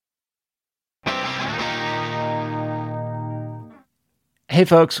Hey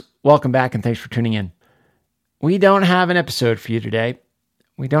folks, welcome back and thanks for tuning in. We don't have an episode for you today.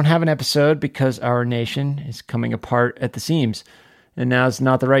 We don't have an episode because our nation is coming apart at the seams, and now's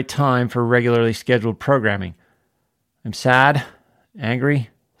not the right time for regularly scheduled programming. I'm sad, angry,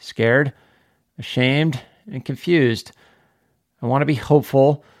 scared, ashamed, and confused. I want to be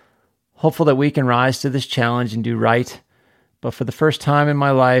hopeful that we can rise to this challenge and do right, but for the first time in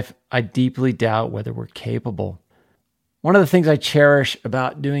my life, I deeply doubt whether we're capable. One of the things I cherish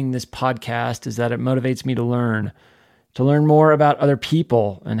about doing this podcast is that it motivates me to learn more about other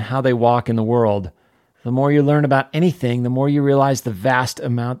people and how they walk in the world. The more you learn about anything, the more you realize the vast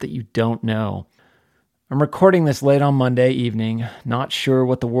amount that you don't know. I'm recording this late on Monday evening, not sure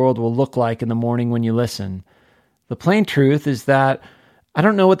what the world will look like in the morning when you listen. The plain truth is that I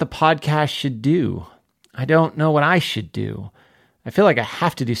don't know what the podcast should do. I don't know what I should do. I feel like I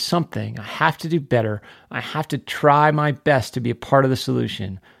have to do something. I have to do better. I have to try my best to be a part of the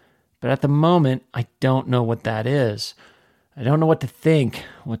solution. But at the moment, I don't know what that is. I don't know what to think,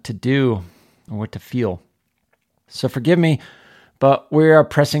 what to do, or what to feel. So forgive me, but we are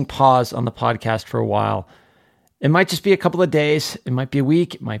pressing pause on the podcast for a while. It might just be a couple of days. It might be a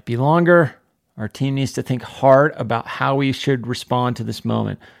week. It might be longer. Our team needs to think hard about how we should respond to this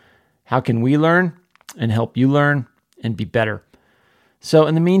moment. How can we learn and help you learn and be better? So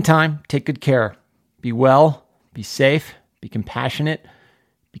in the meantime, take good care. Be well, be safe, be compassionate,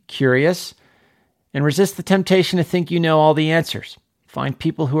 be curious, and resist the temptation to think you know all the answers. Find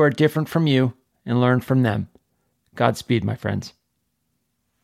people who are different from you and learn from them. Godspeed, my friends.